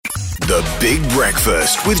The Big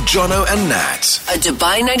Breakfast with Jono and Nat. A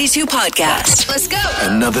Dubai 92 podcast. Let's go.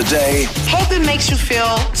 Another day, Hope it makes you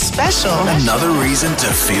feel special. another reason to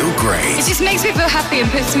feel great. It just makes me feel happy and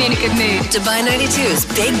puts me in a good mood. Dubai 92's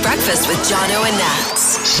Big Breakfast with Jono and Nat.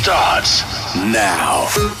 Starts now.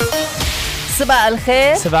 Sabah al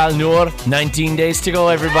khair. Sabah al Noor, 19 days to go,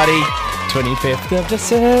 everybody. 25th of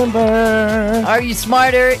December. Are You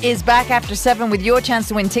Smarter is back after 7 with your chance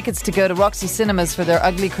to win tickets to go to Roxy Cinemas for their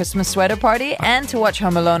ugly Christmas sweater party and to watch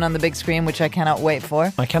Home Alone on the big screen, which I cannot wait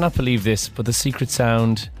for. I cannot believe this, but the secret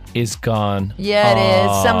sound is gone. Yeah, it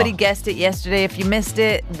is. Somebody guessed it yesterday. If you missed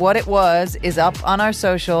it, what it was is up on our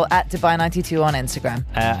social at Dubai92 on Instagram.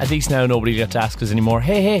 At least now nobody will have to ask us anymore.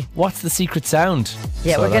 Hey, what's the secret sound?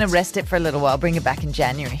 Yeah, So we're going to that's- rest it for a little while. Bring it back in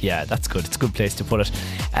January. Yeah, that's good. It's a good place to put it.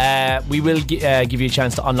 We will give you a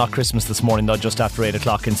chance to unlock Christmas this morning, though, just after 8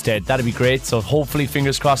 o'clock instead. That'd be great. So hopefully,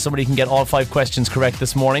 fingers crossed, somebody can get all 5 questions correct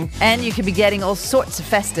this morning. And you could be getting all sorts of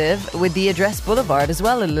festive with the Address Boulevard as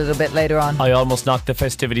well a little bit later on. I almost knocked the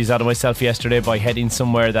festivities out of myself yesterday by heading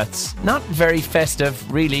somewhere that's not very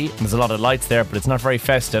festive, really. There's a lot of lights there, but it's not very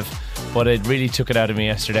festive. But it really took it out of me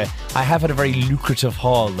yesterday. I have had a very lucrative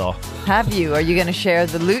haul, though. Have you? Are you going to share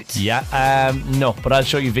the loot? Yeah, no, but I'll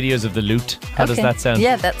show you videos of the loot. How does Okay. that sound?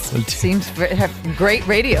 Yeah, that seems great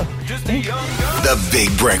radio. The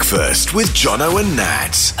Big Breakfast with Jono and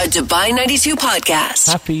Nat. A Dubai 92 podcast.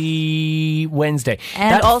 Happy Wednesday.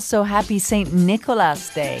 And also, happy St.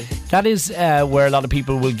 Nicholas Day. That is where a lot of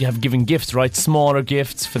people will have given gifts, right? Smaller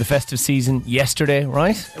gifts for the festive season yesterday,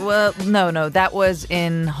 right? Well, no, that was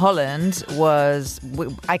in Holland.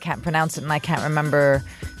 I can't pronounce it and I can't remember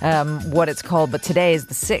what it's called, but today is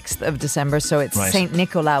the 6th of December, so it's Right. St.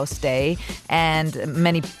 Nicholas Day, and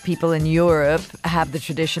many people in Europe have the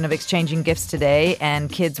tradition of exchanging gifts today, and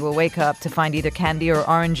kids will wake up to find either candy or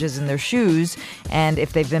oranges in their shoes, and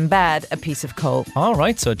if they've been bad, a piece of coal. All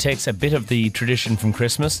right, so it takes a bit of the tradition from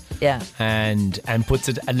Christmas, Yeah. and puts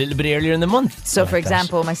it a little bit earlier in the month. So, Like for that.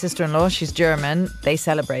 example, my sister-in-law, she's German, they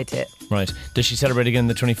celebrate it. Right. Does she celebrate again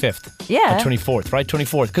the 25th? Yeah. Or 24th, right?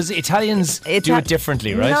 24th. Because Italians do it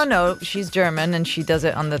differently, right? No, she's German and she does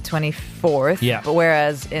it on the 24th. Yeah. But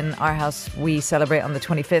whereas in our house, we celebrate on the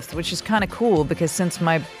 25th, which is kind of cool because since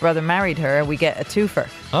my brother married her, we get a twofer,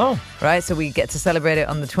 Oh, right? So we get to celebrate it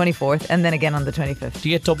on the 24th and then again on the 25th. do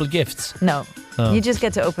you get double gifts? No. Oh. You just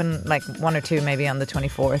get to open like one or two maybe on the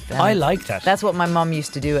 24th. And I like that. That's what my mum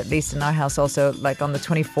used to do, at least in our house also. Like on the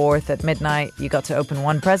 24th at midnight, you got to open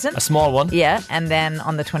one present. A small one? Yeah, and then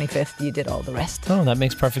on the 25th, you did all the rest. Oh, that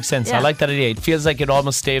makes perfect sense. Yeah. I like that idea. It feels like it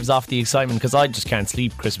almost staves off the excitement because I just can't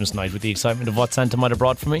sleep Christmas night with the excitement of what Santa might have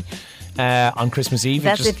brought for me on Christmas Eve.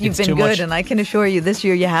 That's if you've it's been too good, much. and I can assure you this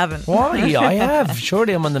year you haven't. Why? I have.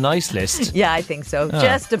 Surely I'm on the nice list. Yeah, I think so.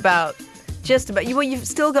 Just about. Well, you've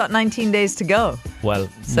still got 19 days to go, Well,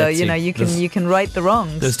 so let's you know see. you can right the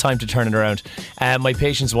wrongs. There's time to turn it around. My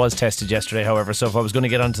patience was tested yesterday, however, so if I was going to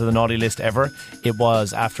get onto the naughty list ever, it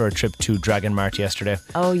was after a trip to Dragon Mart yesterday.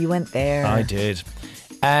 Oh, you went there. I did.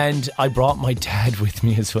 And I brought my dad with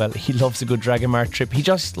me as well. He loves a good Dragon Mart trip. He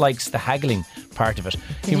just likes the haggling part of it.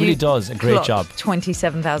 He really does a great clocked job.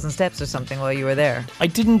 27,000 steps or something while you were there.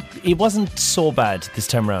 It wasn't so bad this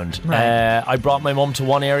time around. Right. I brought my mum to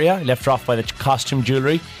one area. I left her off by the costume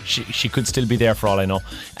jewellery. She could still be there for all I know.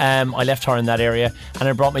 I left her in that area, and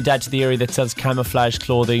I brought my dad to the area that sells camouflage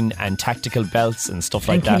clothing and tactical belts and stuff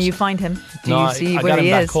like And can that. you find him? Do No, you see I where got him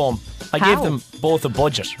he back is? home. I How? gave them both a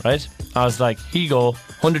budget, right? I was like, here you go,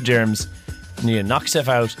 100 dirhams. And you knock stuff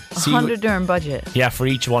out. 100 dirham budget. Yeah, for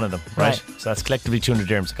each one of them, right? Right. So that's collectively 200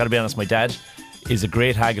 dirhams. I got to be honest, my dad is a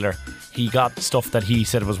great haggler. He got stuff that he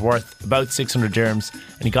said was worth about 600 dirhams,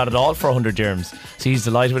 and he got it all for 100 dirhams. So he's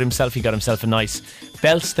delighted with himself. He got himself a nice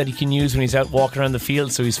belt that he can use when he's out walking around the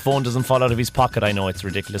field, so his phone doesn't fall out of his pocket. I know it's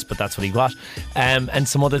ridiculous, but that's what he got. And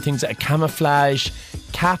some other things, a camouflage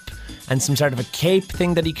cap and some sort of a cape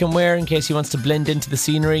thing that he can wear in case he wants to blend into the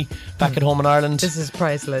scenery back at home in Ireland. This is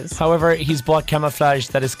priceless. However, he's bought camouflage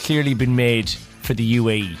that has clearly been made for the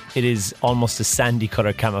UAE. It is almost a sandy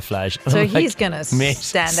colour camouflage. So I'm he's going to mate,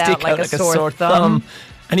 stand stick out like a sore thumb.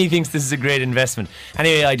 And he thinks this is a great investment.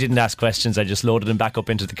 Anyway, I didn't ask questions. I just loaded him back up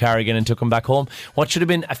into the car again and took him back home. What should have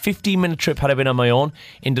been a 15-minute trip had I been on my own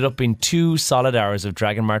ended up being 2 solid hours of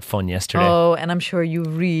Dragon Mart fun yesterday. Oh, and I'm sure you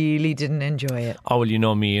really didn't enjoy it. Oh, well, you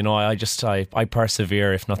know me. I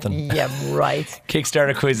persevere, if nothing. Yeah, right.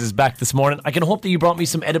 Kickstarter quiz is back this morning. I can hope that you brought me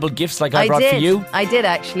some edible gifts like I brought did. for you. I did,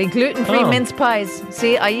 actually. Gluten-free Oh. mince pies.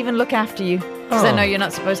 See, I even look after you. Because I know you're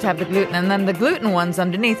not supposed to have the gluten, and then the gluten ones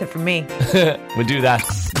underneath are for me. We'll do that.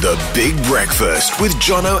 The Big Breakfast with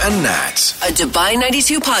Jono and Nat. A Dubai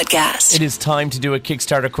 92 podcast. It is time to do a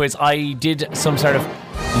Kickstarter quiz. I did some sort of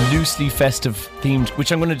loosely festive themed,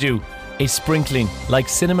 which I'm going to do. A sprinkling, like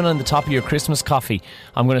cinnamon on the top of your Christmas coffee.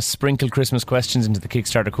 I'm going to sprinkle Christmas questions into the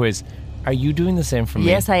Kickstarter quiz. Are you doing the same for me?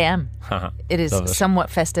 Yes, I am. It is Love it. somewhat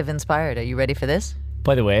festive inspired. Are you ready for this?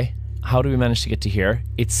 By the way, how do we manage to get to here?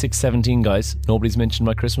 It's 6:17, guys. Nobody's mentioned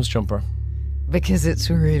my Christmas jumper. Because it's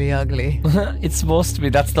really ugly. It's supposed to be.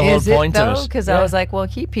 That's the Is whole point it though? of it. Because I was like, well,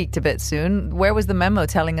 he peaked a bit soon. Where was the memo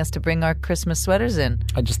telling us to bring our Christmas sweaters in?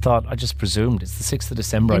 I just presumed. It's the 6th of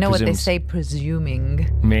December, You know I what presume. they say, presuming.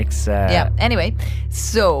 Makes... Yeah. Anyway,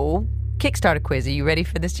 so Kickstarter quiz. Are you ready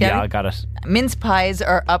for this, Jerry? Yeah, I got it. Mince pies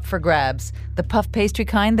are up for grabs. The puff pastry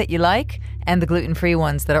kind that you like, and the gluten-free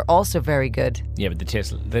ones that are also very good. Yeah, but they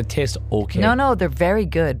taste okay. No, they're very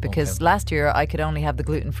good because last year I could only have the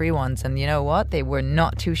gluten-free ones, and you know what? They were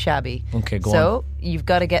not too shabby. Okay, go on. So you've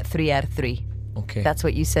got to get 3 out of 3. Okay. That's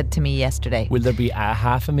what you said to me yesterday. Will there be a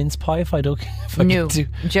half a mince pie if I don't? No, get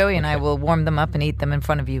to? Joey and I will warm them up and eat them in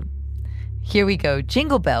front of you. Here we go.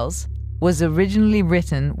 Jingle Bells was originally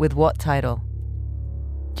written with what title?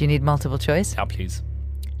 Do you need multiple choice? Yeah, please.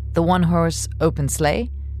 The One Horse Open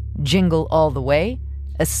Sleigh, Jingle All the Way,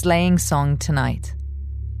 A Sleighing Song Tonight.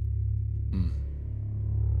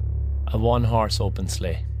 A one-horse open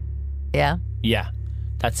sleigh. Yeah? Yeah,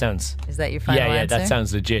 that sounds... Is that your final answer? that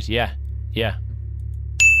sounds legit. Yeah.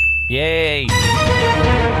 Yay!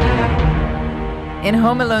 In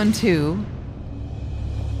Home Alone 2,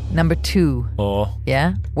 number 2, Oh,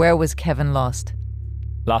 yeah? Where was Kevin lost?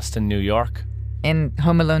 Lost in New York. In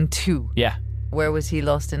Home Alone 2. Yeah. Where was he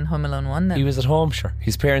lost in Home Alone 1 then? He was at home, sure.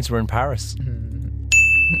 His parents were in Paris.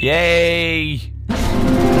 Yay!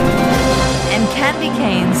 And candy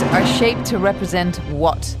canes are shaped to represent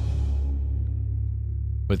what?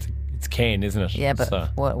 It's cane, isn't it? Yeah, but So,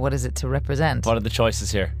 what is it to represent? what are the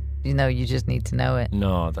choices here? You know, you just need to know it.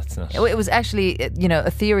 No, that's not. It was actually,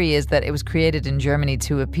 a theory is that it was created in Germany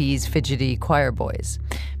to appease fidgety choir boys.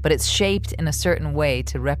 But it's shaped in a certain way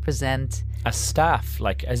to represent... A staff,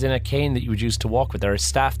 like as in a cane that you would use to walk with, or a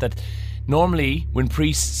staff that normally when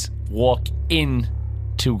priests walk in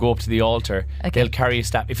to go up to the altar, they'll carry a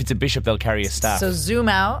staff. If it's a bishop, they'll carry a staff. So zoom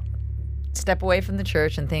out, step away from the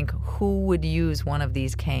church and think, who would use one of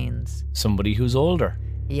these canes? Somebody who's older.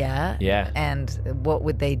 Yeah? Yeah. And what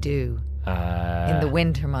would they do? In the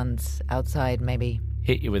winter months, outside maybe.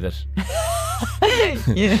 Hit you with it.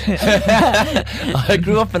 I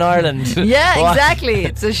grew up in Ireland. Yeah, What? exactly.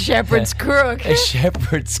 It's a shepherd's crook. A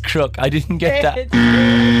shepherd's crook. I didn't get that.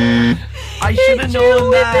 I should have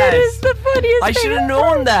known that. It's the funniest I thing should have ever.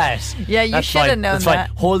 known that. Yeah, you That's should have fine. known That's that.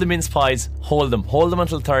 fine. Hold the mince pies. Hold them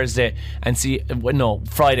until Thursday, and see. No,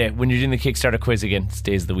 Friday when you're doing the Kickstarter quiz again. It's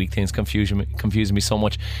days of the week. Things confusing me so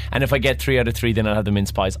much. And if I get 3 out of 3, then I'll have the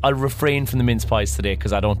mince pies. I'll refrain from the mince pies today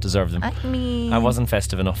because I don't deserve them. I mean... I wasn't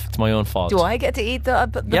festive enough. It's my own fault. Do I get to eat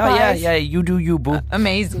the Yeah. pies? You do you, boo.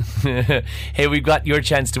 Amazing. Hey, we've got your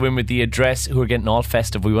chance to win with the Address, who are getting all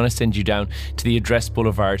festive. We want to send you down to the Address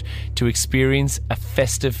Boulevard to experience a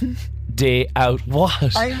festive day out.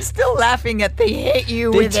 What? I'm still laughing at they hit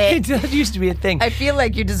you They with did. it. That used to be a thing. I feel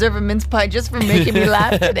like you deserve a mince pie just for making me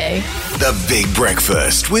laugh today. The Big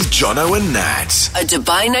Breakfast with Jono and Nat. A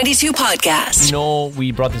Dubai 92 podcast. You know,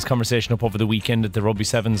 we brought this conversation up over the weekend at the Rugby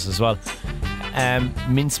Sevens as well.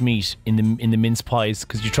 Mince meat in the mince pies,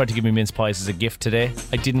 because you tried to give me mince pies as a gift today.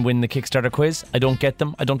 I didn't win the Kickstarter quiz. I don't get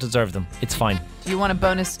them. I don't deserve them. It's fine. Do you want a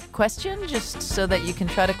bonus question just so that you can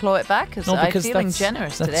try to claw it back? Because I'm feeling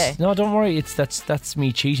generous today. No, don't worry. That's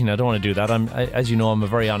me cheating. I don't want to do that. As you know, I'm a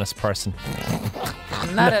very honest person.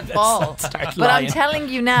 Not at all. start But I'm lying. telling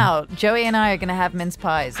you now, Joey and I are going to have mince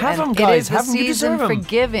pies. Have and 'em, guys. It is the Have 'em. You season deserve for 'em.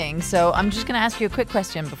 giving. So I'm just going to ask you a quick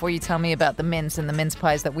question before you tell me about the mince and the mince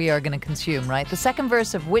pies that we are going to consume, right? The second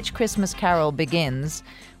verse of which Christmas carol begins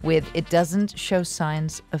with, "It doesn't show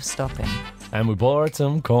signs of stopping"? And we bought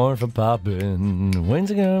some corn for popping. Winds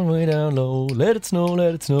are going way down low. Let it snow,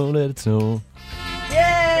 let it snow, let it snow.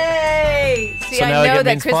 Yay! See, So now I I know get that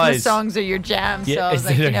mince Christmas pies. songs are your jam, so Yeah, I was is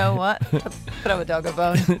like, it? you know what? Throw a dog a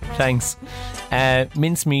bone. Thanks.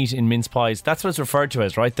 Mince meat in mince pies. That's what it's referred to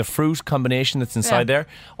as, right? The fruit combination that's inside there,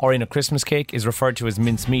 or in a Christmas cake, is referred to as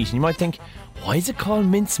mince meat. And you might think, why is it called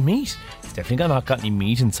mince meat? It's definitely not got any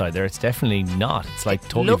meat inside there. It's definitely not. It's like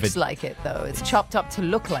totally Looks like it though. It's chopped up to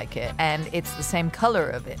look like it, and it's the same color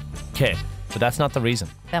of it. Okay. But that's not the reason.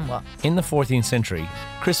 Then what? In the 14th century,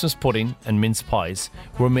 Christmas pudding and mince pies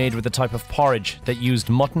were made with a type of porridge that used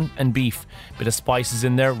mutton and beef, bit of spices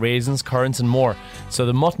in there, raisins, currants and more. So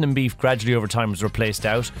the mutton and beef gradually over time was replaced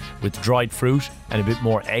out with dried fruit and a bit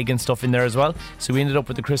more egg and stuff in there as well. So we ended up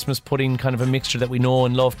with the Christmas pudding kind of a mixture that we know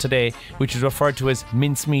and love today, which is referred to as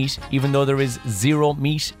mince meat, even though there is zero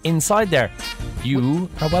meat inside there. You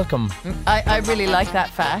are welcome. I really like that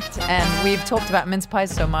fact. And we've talked about mince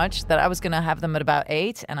pies so much that I was going to have them at about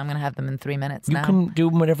 8 and I'm going to have them in 3 minutes You now. can do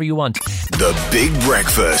whatever you want. The Big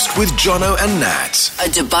Breakfast with Jono and Nat. A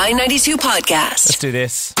Dubai 92 Let's podcast. do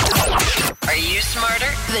this. Are you smarter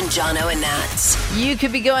than Jono and Nats? You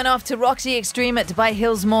could be going off to Roxy Extreme at Dubai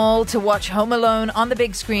Hills Mall to watch Home Alone on the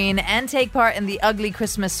big screen and take part in the ugly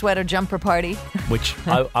Christmas sweater jumper party. Which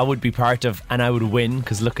I would be part of and I would win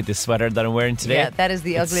because look at this sweater that I'm wearing today. Yeah, that is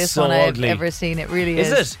the It's ugliest so one I've ugly. ever seen. It really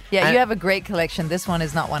Is is. it? Yeah, And- you have a great collection. This one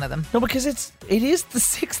is not one of them. No, because it is the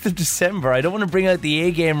 6th of December. I don't want to bring out the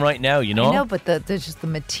A game right now, you know? I know, but there's just the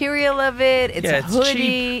material of it. It's Yeah, a it's hoodie.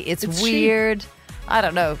 cheap. It's It's weird. I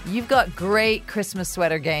don't know. You've got great Christmas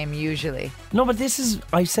sweater game usually. No, but this is,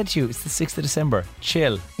 I said to you, it's the 6th of December.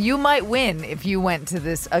 Chill. You might win if you went to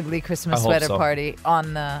this ugly Christmas I hope sweater so. party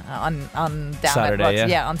on down Saturday, at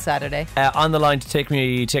Roxy. yeah. On Saturday. On the line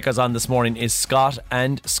to take us on this morning is Scott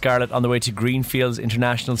and Scarlett on the way to Greenfields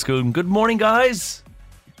International School. Good morning, guys.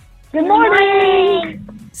 Good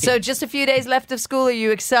morning. So just a few days left of school. Are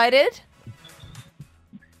you excited?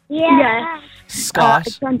 Yeah. Scott,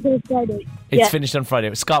 It's on Friday. it's finished on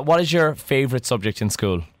Friday. Scott, what is your favourite subject in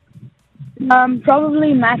school?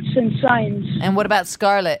 Probably maths and science. And what about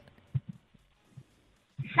Scarlett?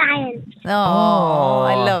 Science. Oh,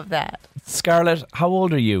 I love that. Scarlett, how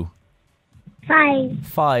old are you? 5.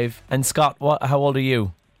 5. And Scott, how old are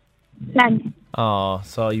you? 10. Oh,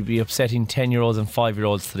 so you'd be upsetting 10-year-olds and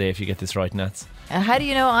 5-year-olds today if you get this right, Nats. How do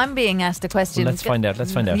you know I'm being asked a question? Well, let's find out.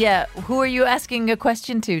 Let's find out. Yeah, who are you asking a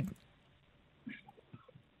question to?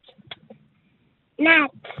 Nat.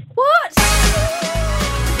 What?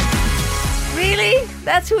 Really?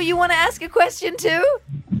 That's who you want to ask a question to?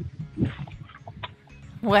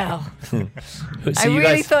 Well, So I you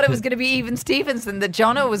really guys- thought it was going to be Even Stevenson, that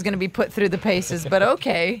Jono was going to be put through the paces, but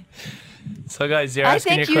okay. So guys, you're I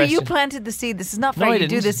asking think your question. you planted the seed. This is not No, fair. I You do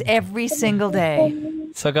didn't. this every single day.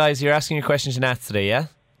 So guys, you're asking your question to Nats today, yeah?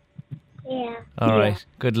 Yeah. All right.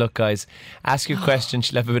 Good luck, guys. Ask your question.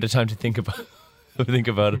 She'll have a bit of time to think about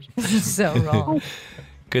it. This is so wrong.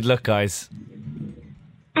 Good luck, guys.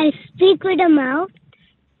 I speak with a mouth.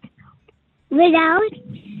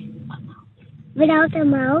 Without a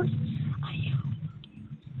mouth.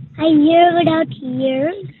 I hear without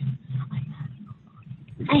ears.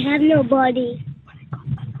 I have no body.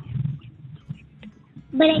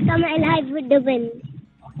 But I come alive with the wind.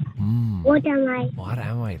 What am I? What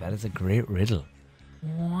am I? That is a great riddle.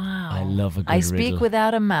 Wow. I love a good I speak riddle.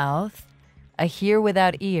 without a mouth. I hear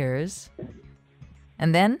without ears.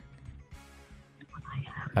 And then I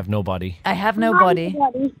have no body. I have no body.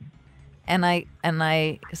 And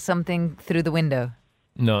I something through the window.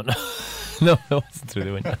 No. No, it wasn't through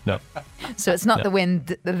the window. No. So it's not the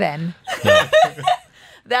wind then. No.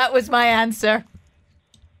 That was my answer.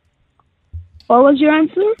 What was your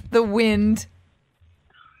answer? The wind.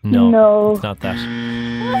 No. It's not that.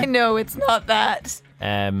 I know it's not that.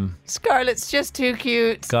 Scarlett's just too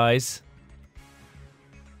cute. Guys,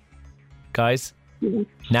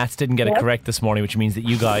 Nats didn't get it correct this morning, which means that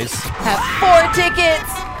you guys. Have 4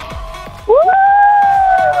 tickets. Woo!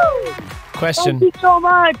 Question: Thank you so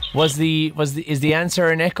much. is the answer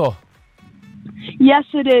an echo? Yes,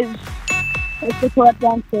 it is. That's the correct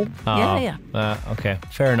answer. Yeah. Okay,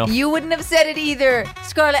 fair enough. You wouldn't have said it either.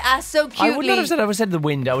 Scarlett asked so cutely. I would not have said. I would have said the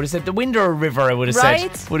wind. I would have said the wind or a river. I would have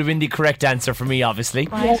Right? said would have been the correct answer for me, obviously.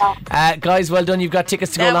 Yeah. Guys, well done. You've got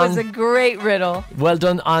tickets to go That along. was a great riddle. Well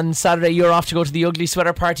done. On Saturday, you're off to go to the ugly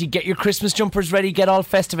sweater party. Get your Christmas jumpers ready. Get all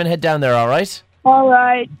festive and head down there. All right. All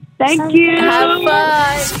right. Thank you. Have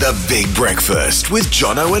fun. The Big Breakfast with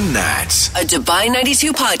Jono and Nat. A Dubai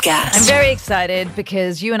 92 podcast. I'm very excited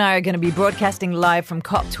because you and I are going to be broadcasting live from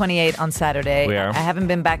COP28 on Saturday. We are. I haven't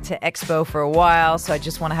been back to Expo for a while, so I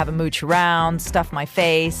just want to have a mooch around, stuff my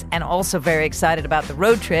face, and also very excited about the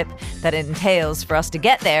road trip that it entails for us to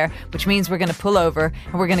get there, which means we're going to pull over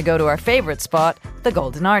and we're going to go to our favourite spot, the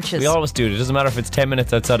Golden Arches. We always do it. It doesn't matter if it's 10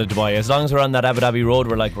 minutes outside of Dubai. As long as we're on that Abu Dhabi road,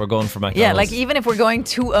 we're going for McDonald's. Yeah, like even if we're going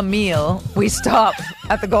to a meal, we stop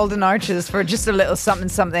at the Golden Arches for just a little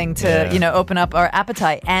something to, Yeah. open up our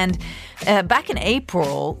appetite. And back in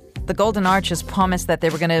April, the Golden Arches promised that they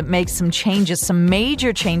were going to make some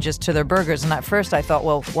major changes to their burgers. And at first I thought,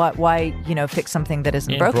 well, why fix something that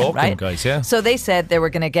isn't broken, right? Guys, yeah. So they said they were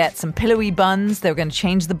going to get some pillowy buns, they were going to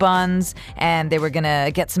change the buns, and they were going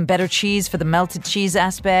to get some better cheese for the melted cheese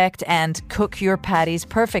aspect and cook your patties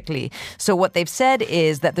perfectly. So what they've said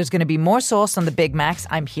is that there's going to be more sauce on the Big Macs.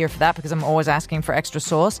 I'm here for that because I'm always asking for extra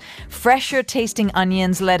sauce. Fresher tasting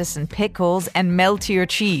onions, lettuce and pickles, and meltier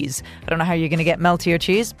cheese. I don't know how you're going to get meltier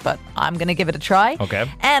cheese, but I'm going to give it a try. Okay.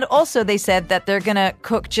 And also they said that they're going to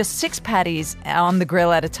cook just 6 patties on the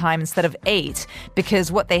grill at a time instead of 8,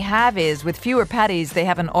 because what they have is with fewer patties, they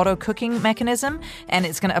have an auto cooking mechanism, and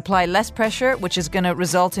it's going to apply less pressure, which is going to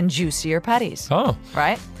result in juicier patties. Oh.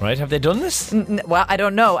 Right? Right. Have they done this? Well, I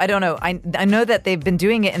don't know. I know that they've been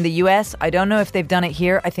doing it in the US. I don't know if they've done it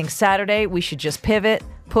here. I think Saturday we should just pivot,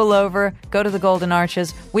 pull over, go to the Golden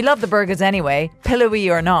Arches. We love the burgers anyway, pillowy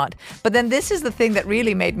or not. But then this is the thing that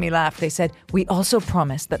really made me laugh. They said, we also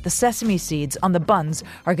promised that the sesame seeds on the buns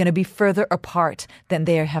are going to be further apart than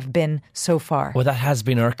they have been so far. Well, that has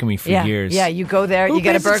been irking me for years. Yeah, you go there, you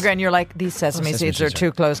get a burger and you're like, these sesame seeds are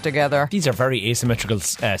too close together. These are very asymmetrical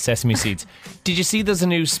sesame seeds. Did you see there's a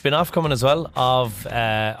new spin-off coming as well of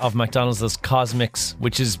McDonald's, there's Cosmix,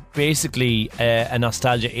 which is basically a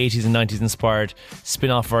nostalgia 80s and 90s inspired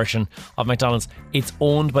spin-off version of McDonald's. It's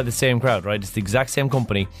owned by the same crowd, right? It's the exact same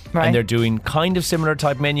company, right. And they're doing kind of similar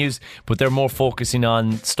type menus, but they're more focusing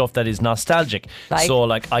on stuff that is nostalgic. So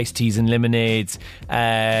like iced teas and lemonades,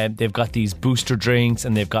 they've got these booster drinks,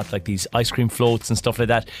 and they've got like these ice cream floats and stuff like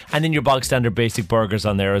that, and then your bog standard basic burgers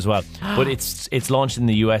on there as well. But it's launched in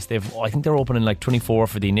the US. I think they're opening like 24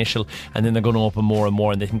 for the initial, and then they're going to open more and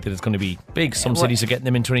more, and they think that it's going to be big. Some cities are getting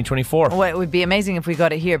them in 2024. Well, it would be amazing if we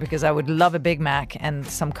got it here, because I would love a Big Mac and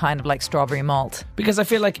some kind of like strawberry malt. Because I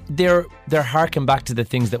feel like they're harking back to the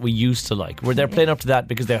things that we used to like, where they're playing up to that,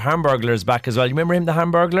 because their Hamburglar's back as well. You remember him, the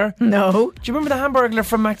Hamburglar? No. Do you remember the Hamburglar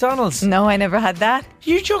from McDonald's? No, I never had that.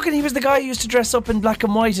 You're joking? He was the guy who used to dress up in black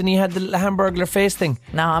and white, and he had the Hamburglar face thing.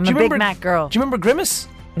 No, I'm a Big Mac girl. Do you remember Grimace?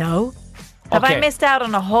 No. Have I missed out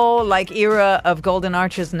on a whole like era of Golden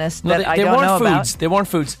Arches-ness that I don't know about? They weren't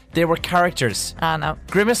foods. They were characters. No.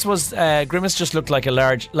 Grimace just looked like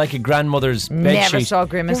a grandmother's bedsheet. Never saw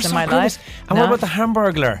Grimace in my life. And what about the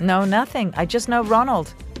Hamburglar? No, nothing. I just know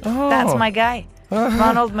Ronald. That's my guy.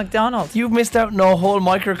 Ronald McDonald. You've missed out on a whole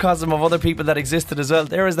microcosm of other people that existed as well.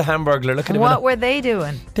 There is the Hamburglar. Look at him. What were they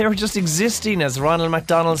doing? They were just existing as Ronald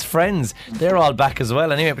McDonald's friends. They're all back as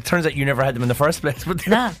well. Anyway, it turns out you never had them in the first place, but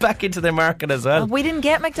they're back into the market as well. We didn't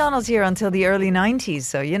get McDonald's here until the early 90s,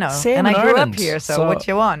 so you know. Same and in I grew Ireland. up here, so what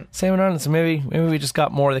you want? Same in Ireland. So maybe we just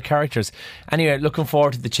got more of the characters. Anyway, looking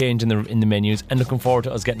forward to the change in the menus, and looking forward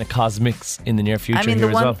to us getting a Cosmix in the near future. I mean, here the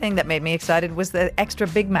as well. one thing that made me excited was the extra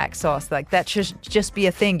Big Mac sauce. Like that should just be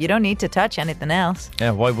a thing. You don't need to touch anything else. Yeah,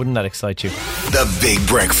 why wouldn't that excite you? The Big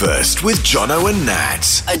Breakfast with Jono and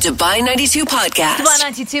Nat. A Dubai 92 podcast. Dubai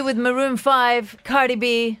 92 with Maroon 5, Cardi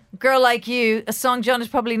B, Girl Like You, a song John is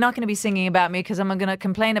probably not going to be singing about me, because I'm going to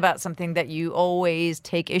complain about something that you always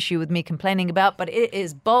take issue with me complaining about, but it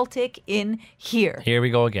is Baltic in here. Here we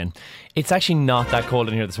go again. It's actually not that cold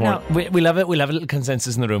in here this morning. No. We'll have a little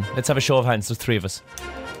consensus in the room. Let's have a show of hands. There's 3 of us.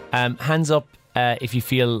 Hands up if you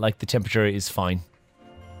feel like the temperature is fine.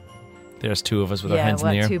 There's 2 of us with our hands in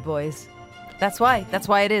the air. 2 boys. That's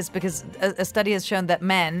why it is, because a study has shown that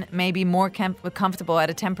men may be more comfortable at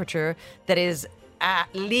a temperature that is at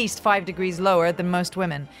least 5 degrees lower than most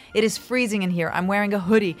women. It is freezing in here. I'm wearing a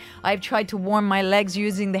hoodie. I've tried to warm my legs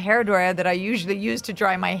using the hairdryer that I usually use to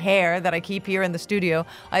dry my hair that I keep here in the studio.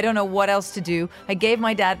 I don't know what else to do. I gave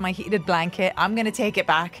my dad my heated blanket. I'm going to take it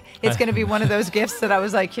back. It's going to be one of those gifts that I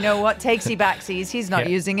was like, you know what, takesy backsies. He's not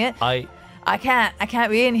using it. I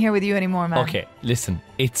can't be in here with you anymore, man. Okay, listen,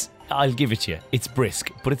 I'll give it to you. It's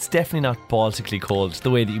brisk, but it's definitely not Baltically cold the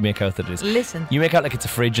way that you make out that it is. Listen. You make out like it's a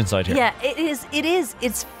fridge inside here. Yeah, it is.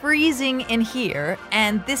 It's freezing in here,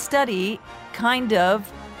 and this study kind of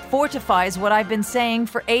fortifies what I've been saying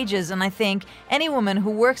for ages, and I think any woman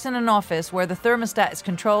who works in an office where the thermostat is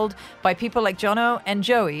controlled by people like Jono and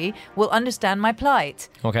Joey will understand my plight.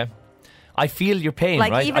 Okay. I feel your pain,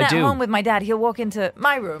 like, right? Like, even I at do. home with my dad, he'll walk into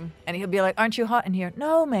my room and he'll be like, aren't you hot in here?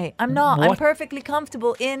 No, mate, I'm not. I'm perfectly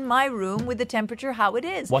comfortable in my room with the temperature how it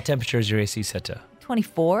is. What temperature is your AC set to?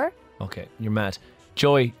 24. Okay, you're mad.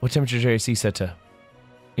 Joey, what temperature is your AC set to?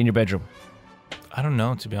 In your bedroom? I don't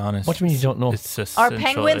know, to be honest. What do you mean you don't know? It's just Are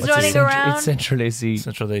penguins running around? It's central AC.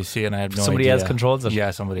 Central AC, and I have no idea. Somebody else controls it.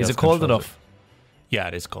 Yeah, somebody else. Is it cold controls enough? Yeah,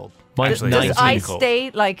 it is cold. Mine's Actually, Does it's 19 really ice cold.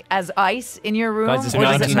 stay like as ice in your room? Guys, it's or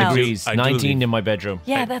does it 19 melt? degrees. I do 19 leave. in my bedroom.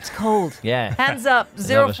 Yeah, that's cold. Yeah. Hands up.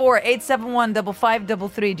 Love it. 04-871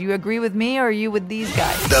 5533. Do you agree with me or are you with these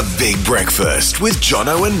guys? The Big Breakfast with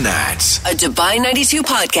Jono and Nat. A Dubai 92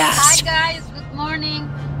 podcast. Hi guys, good morning.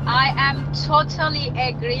 I am totally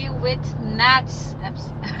agree with Nats,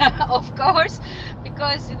 of course,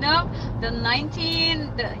 because the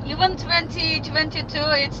 19, even 2022,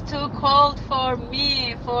 it's too cold for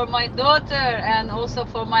me, for my daughter, and also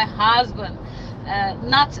for my husband.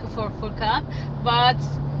 Not for Furkan, but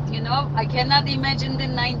I cannot imagine the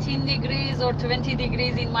 19 degrees or 20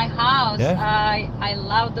 degrees in my house. Yeah. I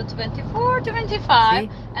love the 24, 25, See?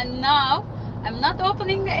 and now I'm not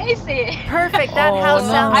opening the AC. Perfect. That house no.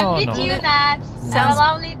 sounds... I'm with no. you, Nat. Have Sounds- a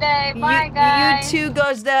lovely day. Bye, guys. You too,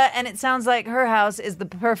 Gojda, and it sounds like her house is the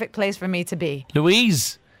perfect place for me to be.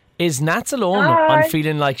 Louise, is Nats alone on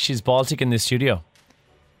feeling like she's Baltic in the studio?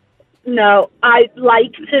 No, I'd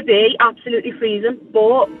like to be absolutely freezing,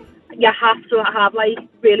 but you have to have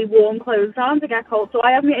really warm clothes on to get cold. So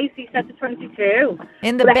I have my AC set to 22.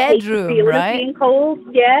 In the but I hate bedroom, the feeling right? of being cold.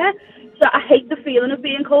 Yeah. So I hate the feeling of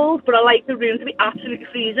being cold, but I like the room to be absolutely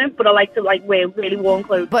freezing. But I like to wear really warm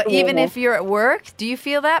clothes. But to even warm if you're at work, do you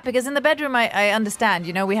feel that? Because in the bedroom, I understand.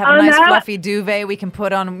 We have Oh, a nice no. fluffy duvet. We can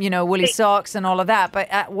put on, woolly socks and all of that. But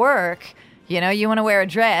at work, you want to wear a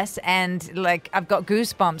dress, and I've got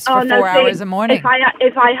goosebumps for 4 hours a morning. If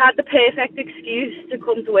I had the perfect excuse to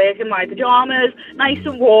come to work in my pajamas, nice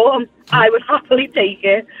and warm, I would happily take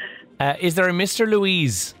it. Is there a Mr.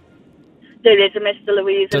 Louise? There is a Mr.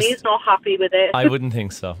 Louise, and Just- he's not happy with it. I wouldn't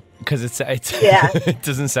think so. Because it's Yeah. it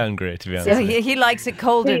doesn't sound great, to be honest. So with you. he likes it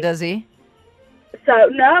colder, does he? So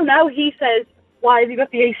no, he says, "Why have you got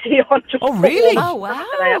the AC on?" Just Oh, really? Oh,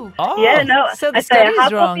 wow. Oh. Yeah, no. So the I say, I study's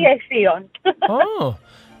have wrong. got the AC on. Oh.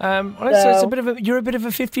 All right, so it's you're a bit of a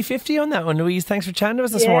 50-50 on that one, Louise. Thanks for chatting to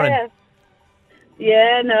us this morning.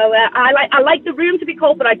 Yeah, no. I like the room to be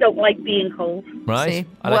cold, but I don't like being cold. Right? See?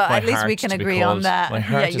 I like Well, my at least we heart can to be agree on cold. that. My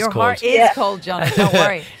heart is your cold. heart is Yeah. cold, John. Don't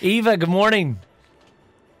worry. Eva, good morning.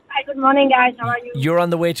 Hi, good morning, guys. How are you? You're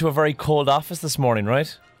on the way to a very cold office this morning,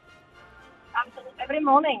 right? Absolutely. Every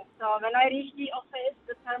morning. So when I reach the office,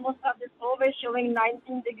 the thermostat is always showing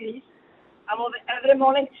 19 degrees. I'm every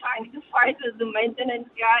morning trying to fight with the maintenance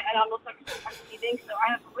guy, and I'm not succeeding. So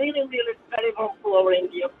I have really, really very warm floor in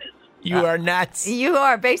the office. You are nuts. You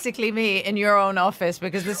are basically me in your own office,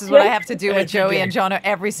 because this is what I have to do with Every Joey day. and Jono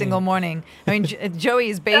every single morning. I mean, Joey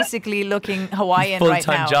is basically looking Hawaiian right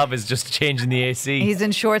Full-time now. job is just changing the AC. He's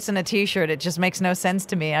in shorts and a t-shirt. It just makes no sense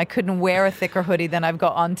to me. I couldn't wear a thicker hoodie than I've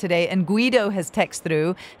got on today. And Guido has texted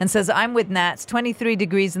through and says, I'm with Nats, 23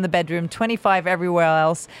 degrees in the bedroom, 25 everywhere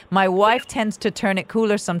else. My wife tends to turn it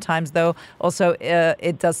cooler sometimes, though. Also,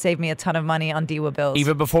 it does save me a ton of money on DEWA bills.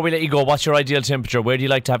 Eva, before we let you go, what's your ideal temperature? Where do you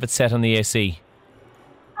like to have it set on the AC?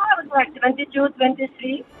 I was like 22,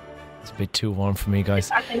 23. It's a bit too warm for me, guys.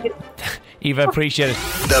 I think it's Eva, appreciate it.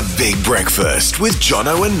 The Big Breakfast with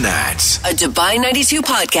Jono and Nat. A Dubai 92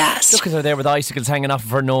 podcast. Look at her there with icicles hanging off of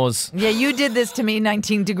her nose. Yeah, you did this to me,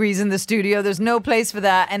 19 degrees in the studio. There's no place for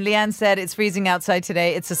that. And Leanne said it's freezing outside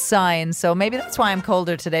today. It's a sign. So maybe that's why I'm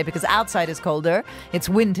colder today, because outside is colder. It's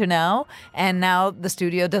winter now. And now the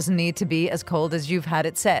studio doesn't need to be as cold as you've had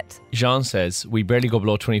it set. Jean says, we barely go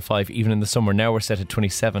below 25 even in the summer. Now we're set at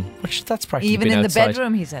 27, which that's practically Even been in outside. the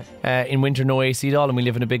bedroom, he said. In winter, no AC at all, and we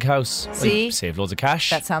live in a big house. See? We save loads of cash.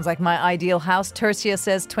 That sounds like my ideal house. Tercia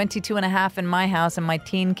says 22 and a half in my house, and my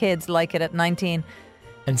teen kids like it at 19.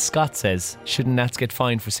 And Scott says, shouldn't Nats get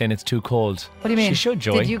fined for saying it's too cold? What do you mean? She should,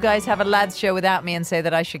 Joey. Did you guys have a lads show without me and say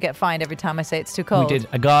that I should get fined every time I say it's too cold? We did.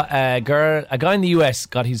 A guy in the US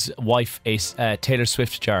got his wife a Taylor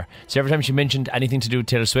Swift jar. So every time she mentioned anything to do with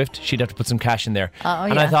Taylor Swift, she'd have to put some cash in there. Oh,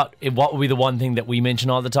 and yeah. I thought, what would be the one thing that we mention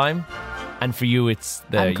all the time? And for you, it's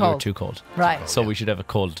I'm you're cold. too cold. Right. So we should have a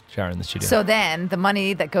cold jar in the studio. So then the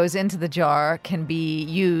money that goes into the jar can be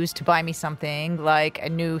used to buy me something like a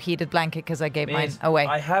new heated blanket, because I gave mine away.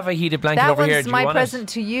 I have a heated blanket That over here. one's Do you my want present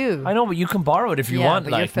it? to you. I know, but you can borrow it if you yeah, want.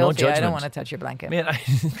 but Like, you're filthy. no judgment. I don't want to touch your blanket. Man,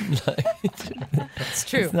 It's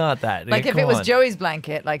true. It's not that. Like if Come it was on. Joey's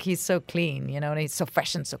blanket, like he's so clean, and he's so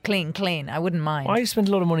fresh and so clean. I wouldn't mind. I spent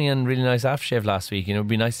a lot of money on really nice aftershave last week. It'd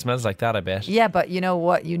be nice smells like that, I bet. Yeah, but you know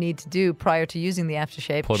what you need to do prior to using the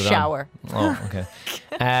aftershave? Put it Shower. on. Oh, okay.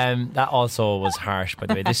 That also was harsh, by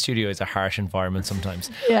the way. This studio is a harsh environment sometimes.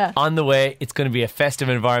 Yeah. On the way, it's going to be a festive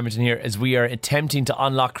environment in here as we are attempting to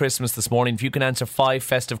unlock Christmas this morning. If you can answer 5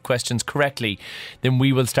 festive questions correctly, then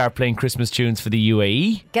we will start playing Christmas tunes for the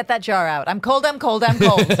UAE. Get that jar out. I'm cold.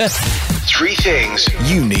 3 things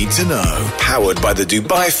you need to know. Powered by the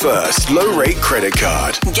Dubai First low rate credit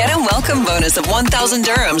card. Get a welcome bonus of 1,000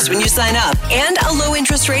 dirhams when you sign up and a low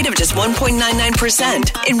interest rate of just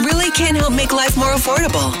 1.99%. It really can help make life more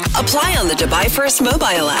affordable. Apply on the Dubai First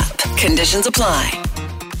mobile app. Conditions apply.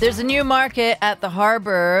 There's a new market at the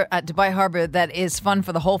harbour, at Dubai Harbour, that is fun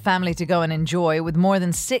for the whole family to go and enjoy, with more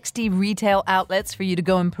than 60 retail outlets for you to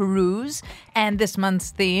go and peruse. And this month's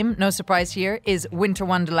theme, no surprise here, is Winter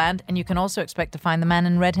Wonderland. And you can also expect to find the man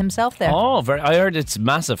in red himself there. Oh, I heard it's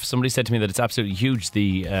massive. Somebody said to me that it's absolutely huge,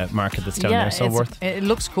 the market that's down there. So it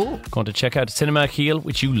looks cool. Going to check out Cinema Kiel,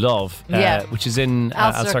 which you love, which is in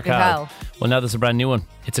Al Sarkal. Well, now there's a brand new one.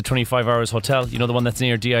 It's a 25 hours hotel. You know the one that's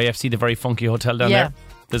near DIFC, the very funky hotel down there?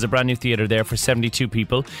 There's a brand new theatre there for 72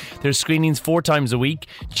 people. There's screenings 4 times a week,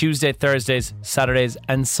 Tuesday, Thursdays, Saturdays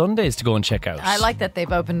and Sundays to go and check out. I like that they've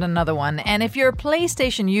opened another one. And if you're a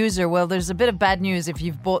PlayStation user, well, there's a bit of bad news if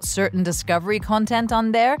you've bought certain Discovery content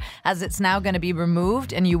on there, as it's now going to be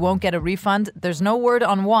removed and you won't get a refund. There's no word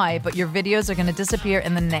on why, but your videos are going to disappear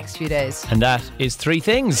in the next few days. And that is 3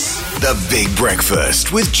 things. The Big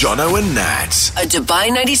Breakfast with Jono and Nat. A Dubai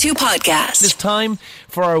 92 podcast. It's time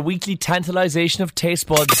for our weekly tantalisation of taste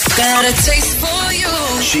buds. Got a taste for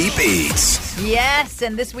you. Cheap Eats. Yes,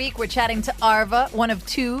 and this week we're chatting to Arva, one of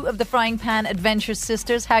 2 of the Frying Pan Adventure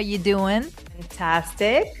sisters. How you doing?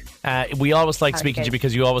 Fantastic. We always like speaking to you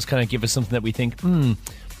because you always kind of give us something that we think, I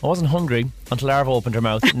wasn't hungry until Arva opened her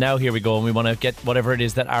mouth. Now here we go, and we want to get whatever it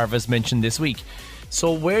is that Arva's mentioned this week.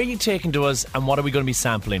 So where are you taking to us, and what are we going to be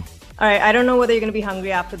sampling? All right, I don't know whether you're going to be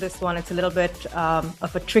hungry after this one. It's a little bit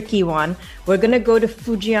of a tricky one. We're going to go to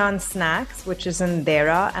Fujian Snacks, which is in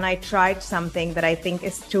Dera, and I tried something that I think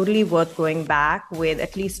is totally worth going back with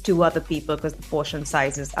at least 2 other people because the portion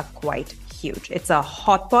sizes are quite huge. It's a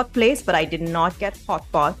hot pot place, but I did not get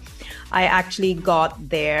hot pot. I actually got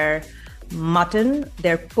their mutton,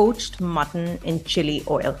 their poached mutton in chili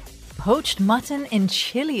oil. Poached mutton in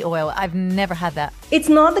chili oil. I've never had that. It's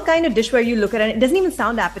not the kind of dish where you look at it. It doesn't even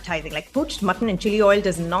sound appetizing. Like poached mutton in chili oil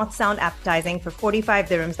does not sound appetizing. For 45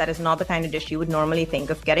 dirhams, that is not the kind of dish you would normally think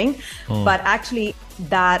of getting. But actually,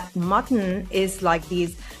 that mutton is like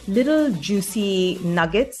these little juicy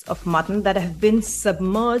nuggets of mutton that have been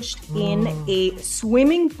submerged in a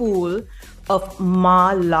swimming pool of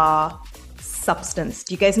mala substance.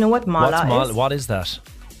 Do you guys know what mala is? What is that?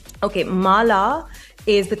 Okay, mala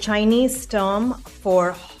is the Chinese term for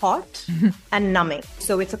hot and numbing.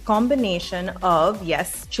 So it's a combination of,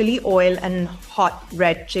 yes, chili oil and hot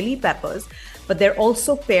red chili peppers, but they're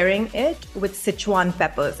also pairing it with Sichuan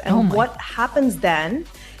peppers. And what happens then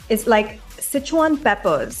is, like, Sichuan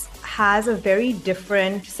peppers has a very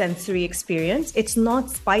different sensory experience. It's not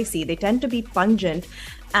spicy. They tend to be pungent.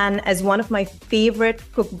 And as one of my favorite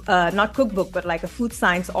not cookbook, but like a food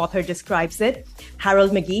science author describes it,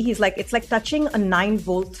 Harold McGee, he's like, it's like touching a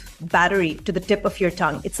 9-volt battery to the tip of your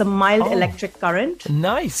tongue. It's a mild electric current.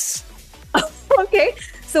 Nice. Okay.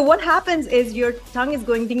 So what happens is your tongue is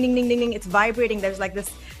going ding, ding, ding, ding, ding. It's vibrating. There's like this,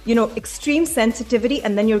 extreme sensitivity,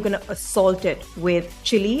 and then you're going to assault it with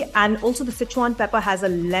chili. And also the Sichuan pepper has a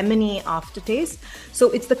lemony aftertaste. So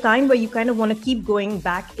it's the kind where you kind of want to keep going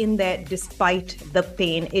back in there despite the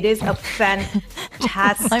pain. It is a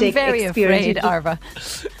fantastic I'm very experience. afraid, Arva.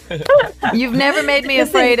 You've never made me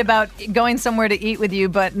afraid about going somewhere to eat with you,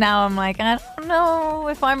 but now I'm like, I don't know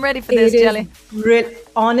if I'm ready for this, Jelly.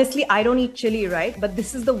 Honestly, I don't eat chili, right? But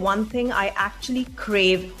this is the one thing I actually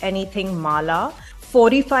crave anything mala.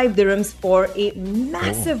 45 dirhams for a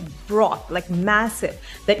massive broth, like massive,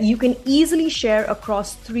 that you can easily share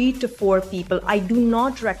across 3 to 4 people. I do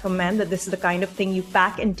not recommend that this is the kind of thing you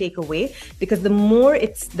pack and take away, because the more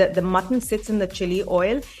the mutton sits in the chili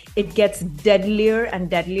oil, it gets deadlier and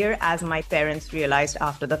deadlier, as my parents realized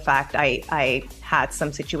after the fact. I had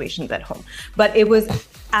some situations at home, but it was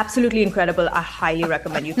absolutely incredible. I highly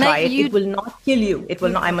recommend you try it. It will not kill you. It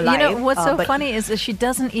will not. I'm alive. What's so funny is that she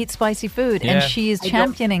doesn't eat spicy food, and she is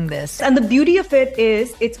championing this. And the beauty of it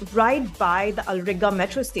is it's right by the Al Riga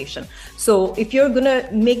metro station. So if you're gonna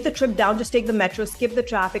make the trip down, just take the metro, skip the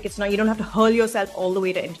traffic. You don't have to hurl yourself all the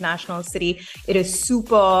way to International City. It is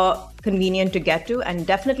super convenient to get to, and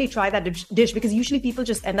definitely try that dish, because usually people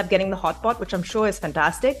just end up getting the hot pot, which I'm sure is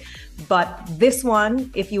fantastic. But this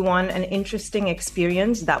one, if you want an interesting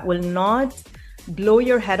experience that will not blow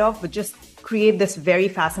your head off with just create this very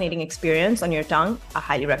fascinating experience on your tongue. I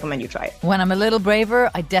highly recommend you try it. When I'm a little braver,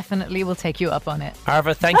 I definitely will take you up on it.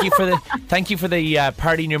 Arva, thank you for the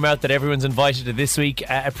party in your mouth that everyone's invited to this week.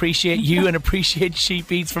 Appreciate you and appreciate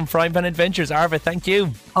Sheep Eats from Frying Pan Adventures. Arva, thank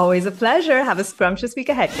you. Always a pleasure. Have a scrumptious week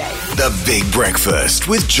ahead, guys. The Big Breakfast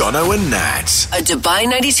with Jono and Nat. A Dubai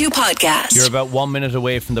 92 podcast. You're about 1 minute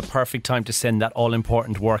away from the perfect time to send that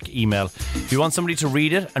all-important work email. If you want somebody to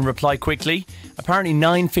read it and reply quickly, apparently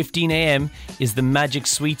 9:15 a.m. is the magic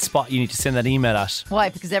sweet spot you need to send that email at. Why?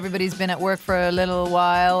 Because everybody's been at work for a little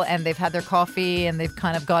while and they've had their coffee and they've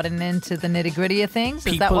kind of gotten into the nitty-gritty of things.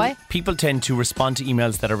 Is that why? People tend to respond to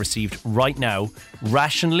emails that are received right now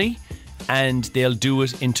rationally, and they'll do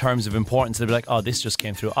it in terms of importance. They'll be like, oh, this just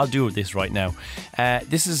came through, I'll do this right now.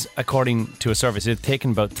 This is according to a survey. They've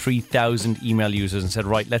taken about 3,000 email users and said,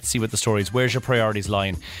 right, let's see what the story is. Where's your priorities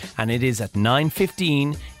lying? And it is at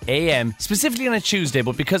 9:15 a.m. specifically on a Tuesday,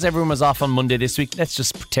 but because everyone was off on Monday this week, let's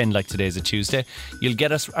just pretend like today's a Tuesday. You'll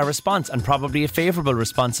get a response, and probably a favourable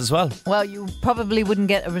response as well. Well, you probably wouldn't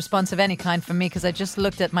get a response of any kind from me because I just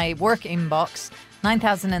looked at my work inbox.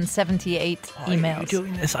 9,078 emails. Why are you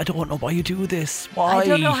doing this? I don't know why you do this. Why? I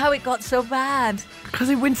don't know how it got so bad.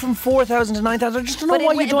 Because it went from 4,000 to 9,000. I just don't know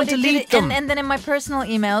why you don't delete them. And then in my personal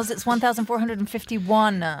emails, it's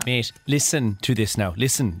 1,451. Mate, listen to this now.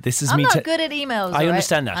 Listen, this is I'm me. not good at emails. I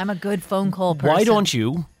understand that. I'm a good phone call person. Why don't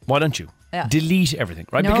you? Yeah. Delete everything,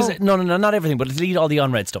 right? No. Because not everything, but delete all the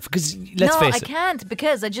unread stuff. Because let's face it. No, I can't,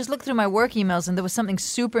 because I just looked through my work emails and there was something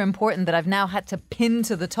super important that I've now had to pin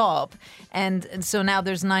to the top, and so now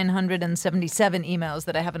there's 977 emails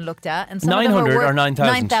that I haven't looked at, and some 900 of them or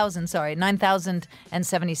 9,000? 9,000, sorry,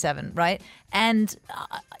 9,077, right? And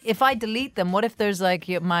if I delete them, what if there's like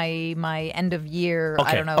my end of year?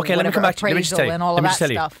 Okay. I don't know. Okay, let me come back to you. Let me just tell you. And all of that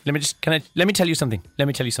stuff. Let me tell you something.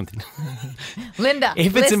 Linda,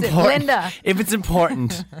 if it's important, Linda. If it's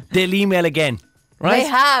important, they'll email again. Right? They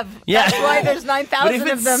have. Yeah. That's why there's 9,000 of them.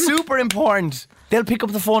 But if it's super important, they'll pick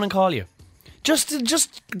up the phone and call you. Just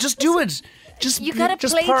do it. You gotta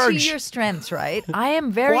play purge. to your strengths, right? I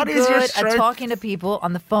am very What is your good at strength? talking to people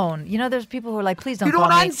on the phone. You know, there's people who are like, please don't You call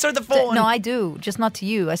don't me. answer the phone. No, I do. Just not to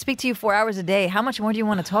you. I speak to you 4 hours a day. How much more do you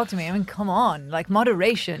want to talk to me? I mean, come on. Like,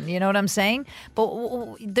 moderation. You know what I'm saying? But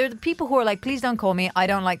there are the people who are like, please don't call me. I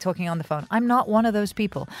don't like talking on the phone. I'm not one of those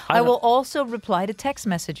people. I will also reply to text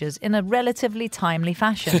messages in a relatively timely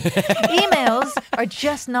fashion. Emails are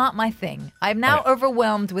just not my thing. I'm now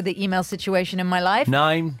overwhelmed with the email situation in my life.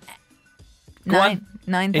 9,000.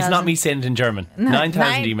 It's not me saying it in German.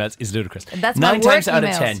 9,000 emails is ludicrous. That's my work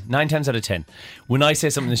emails. 9 times out of 10. When I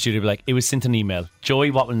say something in the studio, I'll be like, it was sent on email.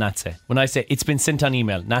 Joey, what will Nat say? When I say it's been sent on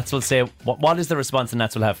email, Nats will say, what is the response? And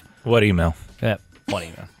Nats will have, what email? Yeah, what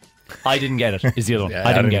email? I didn't get it, is the other one. Yeah,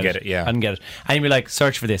 I didn't get it. Yeah. I didn't get it. And you'll be like,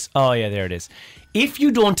 search for this. Oh, yeah, there it is. If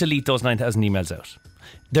you don't delete those 9,000 emails out,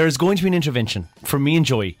 there is going to be an intervention from me and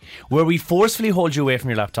Joey where we forcefully hold you away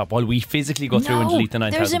from your laptop while we physically go through and delete the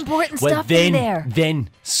 9,000. There's important stuff in there. Then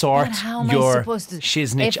sort how am I your supposed to,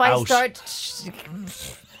 shiznit if I out.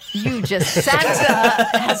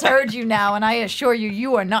 Santa has heard you now, and I assure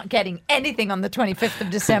you are not getting anything on the 25th of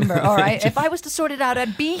December, all right? If I was to sort it out,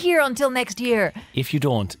 I'd be here until next year. If you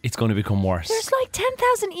don't, it's going to become worse. There's like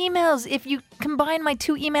 10,000 emails if you combine my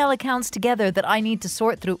 2 email accounts together that I need to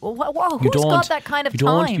sort through. Who's got that kind of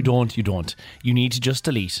time? You don't. You need to just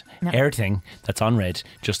delete everything that's on red.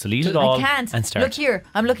 Just delete it all. I can't. And start. Look here,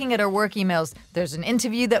 I'm looking at our work emails. There's an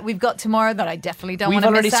interview that we've got tomorrow that I definitely don't want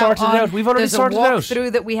to miss out on. We've already sorted it out. There's a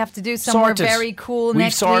walkthrough that we have to do somewhere very cool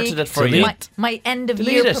next week. We've sorted it for you. My end of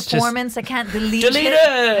year performance, I can't delete it.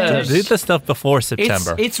 Delete the stuff before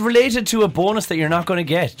September. It's related to a bonus that you're not going to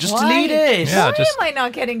get. Just delete it. Why am I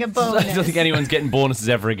not getting a bonus? I don't think anyone's getting bonuses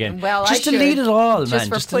ever again. Well, just delete it all, man.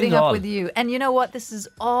 Just for putting up with you. And you know what? This is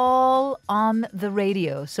all on the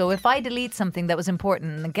radio. So if I delete something that was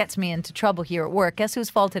important and gets me into trouble here at work, guess whose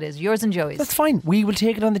fault it is? Yours and Joey's. That's fine. We will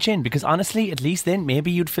take it on the chin because honestly, at least then maybe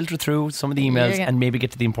you'd filter through some of the emails and maybe get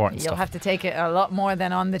to the important stuff. You'll have to take it a lot more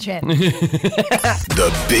than on the chin.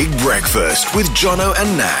 The Big Breakfast with Jono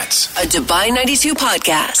and Nat. A Dubai 92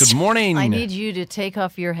 podcast. Good morning. I need you to take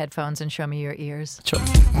off your headphones and show me your ears.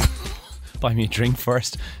 Buy me a drink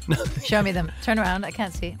first. Show me them. Turn around. I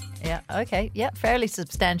can't see. Yeah. Okay. Yeah. Fairly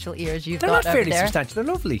substantial ears you've They're got not fairly there. substantial.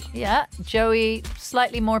 They're lovely. Yeah. Joey,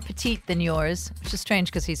 slightly more petite than yours, which is strange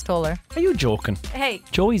because he's taller. Are you joking? Hey.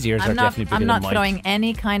 Joey's ears are definitely bigger than mine. I'm not throwing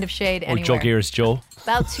any kind of shade anywhere. Jug ears, Joe.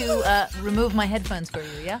 About to remove my headphones for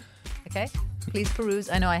you, yeah? Okay? Please peruse.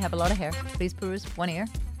 I know I have a lot of hair. Please peruse one ear.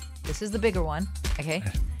 This is the bigger one, okay?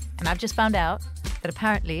 And I've just found out that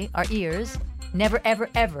apparently our ears never, ever,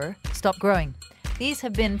 ever stop growing. these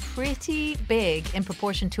have been pretty big in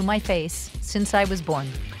proportion to my face since I was born.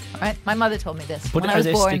 All right, my mother told me this. But when are I was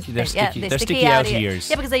they born, sticky? They're yeah, sticky. they They're sticky sticky out outer ears.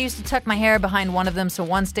 Yeah, because I used to tuck my hair behind one of them, so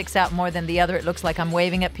one sticks out more than the other. It looks like I'm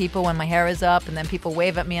waving at people when my hair is up, and then people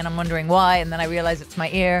wave at me, and I'm wondering why, and then I realize it's my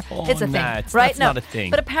ear. It's a thing, Nats, right? that's not a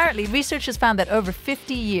thing. But apparently, research has found that over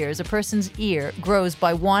 50 years, a person's ear grows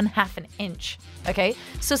by 1/2 an inch. Okay,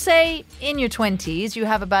 so say in your 20s, you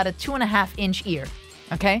have about a 2.5 inch ear.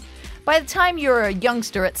 Okay, by the time you're a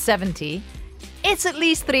youngster at 70, it's at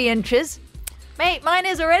least 3 inches. Mate, mine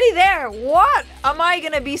is already there. What am I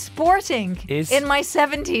going to be sporting in my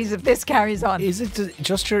 70s if this carries on? Is it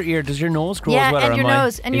just your ear? Does your nose grow yeah, as well? and or your am I-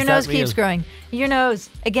 nose. And is your that nose real? keeps growing. Your nose.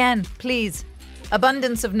 Again, please.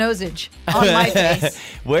 Abundance of nosage on my face.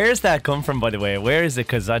 Where's that come from, by the way? Where is it?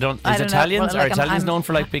 Because I don't. I Is don't know. Italians Well, are like, Italians known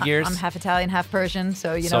for like big ears? I'm half Italian, half Persian,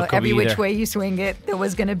 so So it could every be which either. way you swing it, there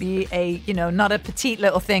was going to be a not a petite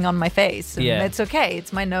little thing on my face. And Yeah. it's okay.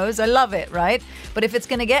 It's my nose. I love it, right? But if it's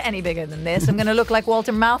going to get any bigger than this, I'm going to look like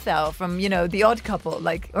Walter Matthau from The Odd Couple,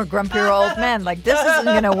 or Grumpier Old Men. Like this isn't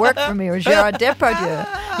going to work for me, or Gerard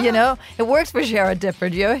Depardieu. It works for Gerard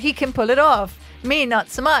Depardieu. He can pull it off. Me, not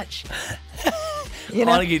so much. All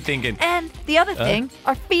I keep thinking. And the other thing,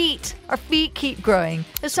 our feet keep growing.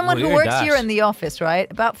 There's someone who Weird works that. here in the office, right?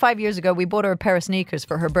 About 5 years ago, we bought her a pair of sneakers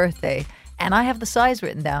for her birthday, and I have the size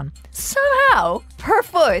written down. Somehow, her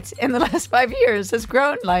foot in the last 5 years has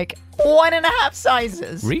grown like 1.5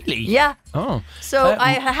 sizes. Really? Yeah. Oh. So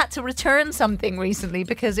I had to return something recently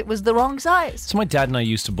because it was the wrong size. So my dad and I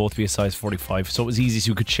used to both be a size 45, so it was easy.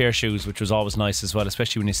 So we could share shoes, which was always nice as well,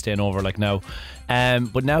 especially when he's staying over like now.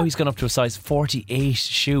 But now he's gone up to a size 48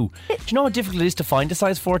 shoe. Do you know how difficult it is to find a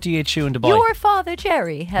size 48 shoe in Dubai? Your father,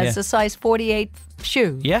 Jerry, has Yeah. a size 48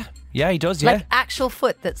 shoe. Yeah, he does, yeah. Like actual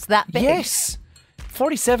foot that's that big. Yes.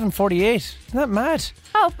 47, 48. Isn't that mad?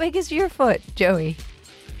 How big is your foot, Joey?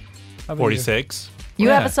 46. You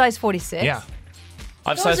Yeah. have a size 46? Yeah.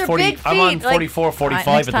 I've Those size are 40. big I'm on feet, 44, 45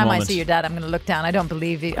 next at the time moment. I see your dad, I'm going to look down. I don't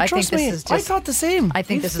believe you. I think Trust this me, is I just. thought the same. I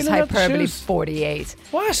think He's this is filling out the hyperbole. shoes. 48.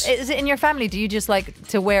 What? Is it in your family? Do you just like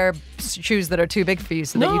to wear shoes that are too big for you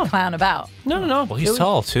so that No. you clown about? No. Well, he's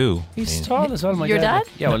tall too. He's tall as well, my Your dad. dad?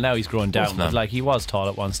 Yeah, well, now he's grown down. course not. But like, he was tall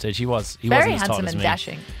at one stage. He wasn't Very as tall handsome as and me.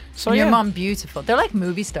 dashing. So And your yeah. mom, beautiful. They're like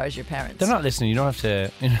movie stars, your parents. They're not listening. You don't have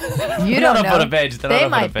to. You They're don't not know. up on a bed. They're They not up on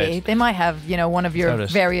a might bed. be. They might have, one of your Doubt it.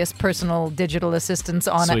 various personal digital assistants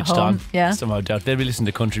on Switched at home. on. Yeah. Somehow doubt. They'll be listening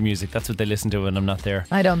to country music. That's what they listen to when I'm not there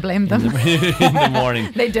I don't blame them. in the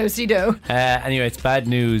morning. They do-si-do. Anyway, it's bad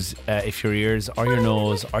news if your ears or your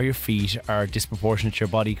nose or your feet are disproportionate to your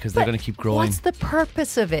body because they're going to keep growing. What's the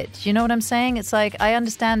purpose of it? You know what I'm saying? It's like I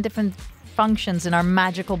understand different functions in our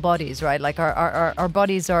magical bodies, right? Like our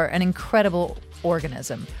bodies are an incredible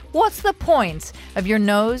organism. What's the point of your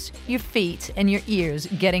nose, your feet, and your ears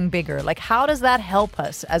getting bigger? Like, how does that help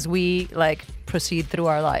us as we proceed through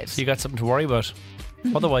our lives? You got something to worry about.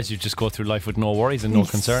 Otherwise, you just go through life with no worries and no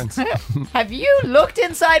concerns. Have you looked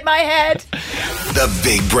inside my head? The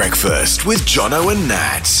Big Breakfast with Jono and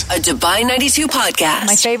Nat. A Dubai 92 podcast.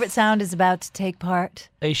 My favorite sound is about to take part.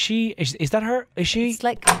 Is that her? Is she? It's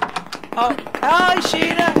like Hi,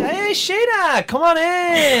 Sheena. Hey, Sheena. Come on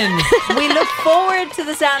in. we look forward to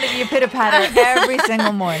the sound of your pitter patter every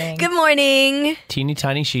single morning. Good morning. Teeny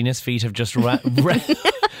tiny Sheena's feet have just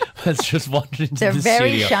has just wandered into They're the very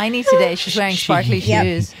studio. shiny today. She's wearing sparkly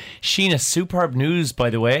shoes. Sheena, superb news, by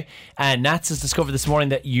the way. Nats has discovered this morning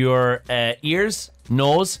that your ears,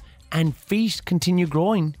 nose, and feet continue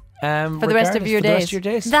growing For the rest of your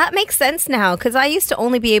days. That makes sense now because I used to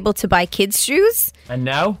only be able to buy kids' shoes And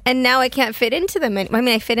now? and now I can't fit into them. I mean,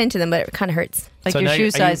 I fit into them, but it kind of hurts. Like So your now shoe are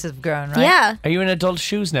you- size have grown, right? Yeah. Are you in adult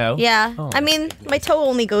shoes now? Yeah. Oh. I mean, my toe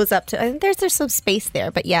only goes up to, there's some space there,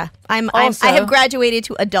 but yeah. Also- I have graduated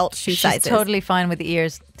to adult shoe She's sizes. totally fine with the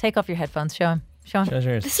ears. Take off your headphones. Show him. Show him. Show us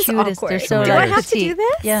yours. This is Cutest. awkward. They're so Do I like have to do petite.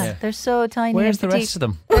 this? Yeah, Yeah. they're so tiny. Where's the and petite. rest of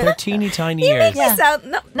them? They're teeny tiny You ears. make me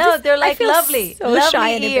sound, No, they're I like feel lovely, so lovely shy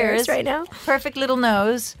and ears embarrassed right now. Perfect little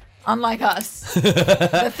nose. Unlike us,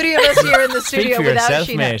 the three of us here in the studio for without yourself,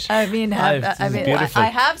 Sheena. mate. I mean, This is beautiful. I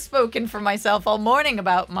have spoken for myself all morning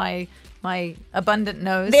about my abundant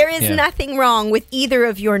nose. There is Yeah. nothing wrong with either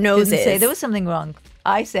of your noses. Didn't say there was something wrong.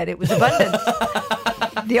 I said it was abundant.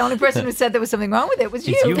 The only person who said there was something wrong with it was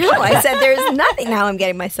you. It's you. No, I said there's nothing. Now I'm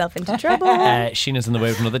getting myself into trouble. Sheena's on the way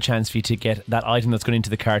with another chance for you to get that item that's going into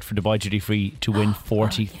the cart for Dubai Duty Free to win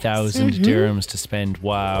 40,000 dirhams to spend.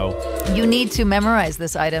 Wow. You need to memorize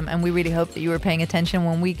this item, and we really hope that you were paying attention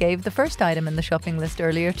when we gave the first item in the shopping list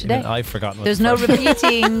earlier today. Even I've forgotten what There's the no first-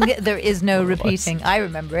 repeating. There is no repeating. I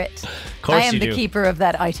remember it. Of course I am you the do. keeper of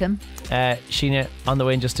that item. Sheena, on the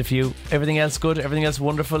way in just a few. Everything else good? Everything else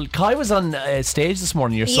wonderful? Kai was on stage this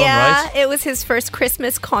morning, your son, Yeah, right? it was his first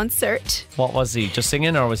Christmas concert. What was he? Just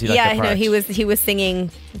singing, or was he like Yeah, a part? no, he was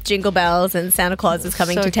singing Jingle Bells and Santa Claus is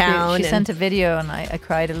coming So to cute. town. She and- sent a video, and I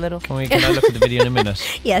cried a little. Can I look at the video in a minute?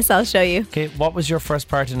 Yes, I'll show you. Okay, what was your first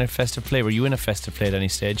part in a festive play? Were you in a festive play at any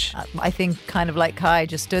stage? I think kind of like Kai,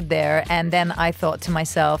 just stood there, and then I thought to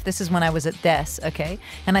myself, this is when I was at Des, okay?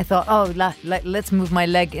 And I thought, let's move my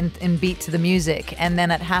leg in beat to the music. And then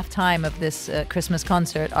at halftime of this Christmas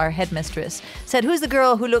concert, our headmistress said, who's the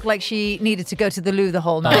girl who looked like she needed to go to the loo the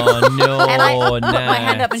whole night? Oh, no. And I put my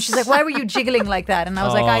hand up, and she's like, why were you jiggling like that? And I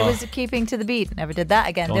was like, I was keeping to the beat. Never did that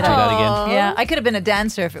again, Don't did do I? that again. Yeah, I could have been a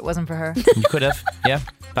dancer if it wasn't for her. You could have, yeah.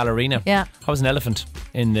 Ballerina. Yeah. I was an elephant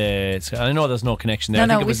in the. I know there's no connection there. I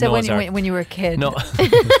No, think it we was said Noah's Ark. when you were a kid. No,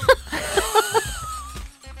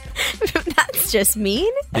 That's just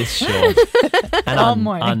mean. this show. And All on,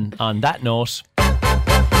 morning. on that note,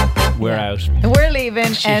 we're out. We're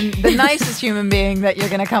leaving, and the nicest human being that you're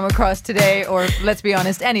going to come across today, or let's be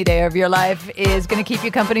honest, any day of your life, is going to keep you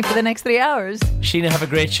company for the next 3 hours. Sheena, have a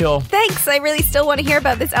great show. Thanks. I really still want to hear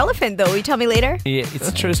about this elephant, though. Will you tell me later? Yeah, it's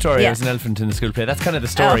a true story. Yeah. There was an elephant in the school play. That's kind of the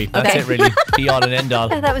story. Oh, That's okay. it, really. Be all and end all.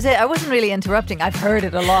 Yeah, that was it. I wasn't really interrupting. I've heard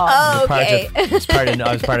it a lot. Oh, Part okay. of-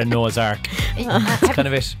 I was part of Noah's Ark. That's kind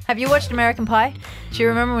of it. Have you watched American Pie? Do you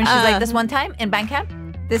remember when she's like, this one time in Bandcamp?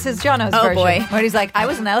 This is Jono's Oh, version. boy. Where he's like, I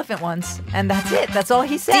was an elephant once. And that's it. That's all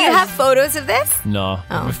he says. Do you have photos of this? No,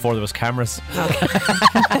 before there was cameras.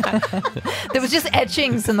 There was just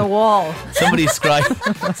etchings in the wall. Somebody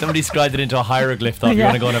scribed it into a hieroglyph though. If you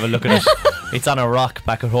want to go and have a look at it. It's on a rock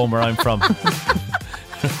back at home where I'm from.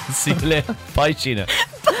 See you later. Bye, Sheena.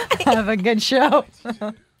 Have a good show.